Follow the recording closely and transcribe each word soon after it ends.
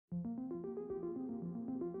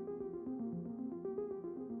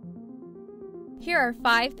Here are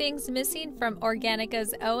 5 things missing from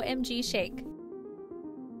Organica's OMG shake.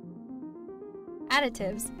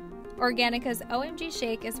 Additives. Organica's OMG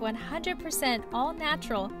shake is 100% all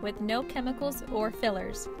natural with no chemicals or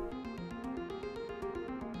fillers.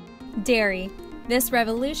 Dairy. This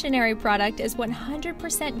revolutionary product is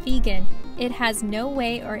 100% vegan. It has no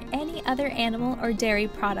whey or any other animal or dairy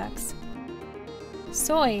products.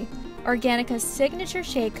 Soy. Organica's signature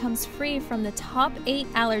shake comes free from the top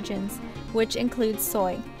 8 allergens, which includes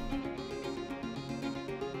soy.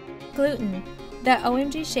 Gluten. The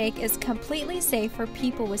OMG shake is completely safe for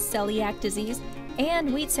people with celiac disease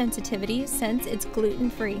and wheat sensitivity since it's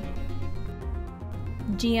gluten-free.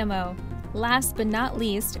 GMO. Last but not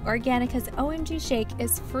least, Organica's OMG shake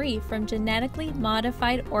is free from genetically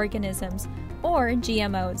modified organisms, or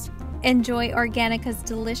GMOs. Enjoy Organica's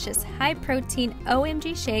delicious, high-protein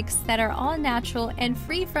OMG shakes that are all natural and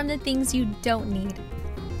free from the things you don't need.